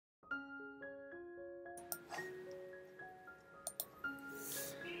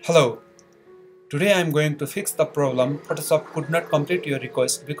Hello, today I am going to fix the problem Photoshop could not complete your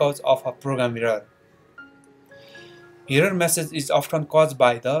request because of a program error. Error message is often caused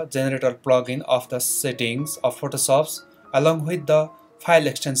by the generator plugin of the settings of Photoshop along with the file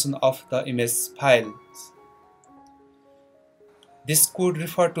extension of the image file. This could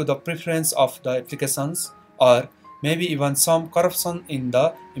refer to the preference of the applications or maybe even some corruption in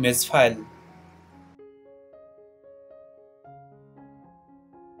the image file.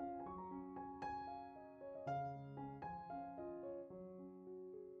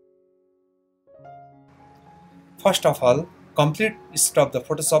 First of all, complete stop the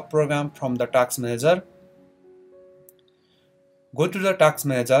Photoshop program from the Task Manager. Go to the Task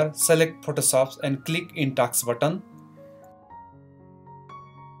Manager, select Photoshop and click in Task button.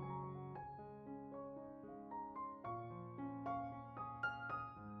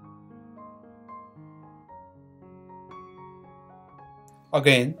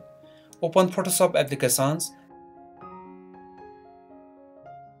 Again, open Photoshop applications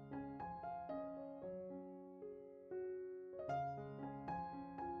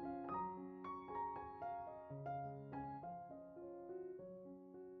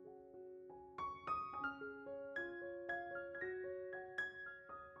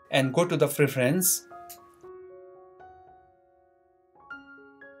and go to the preference.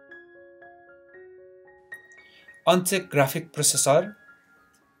 Uncheck graphic processor.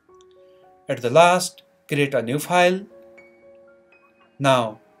 At the last, create a new file.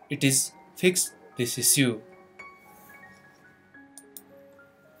 Now it is fixed this issue.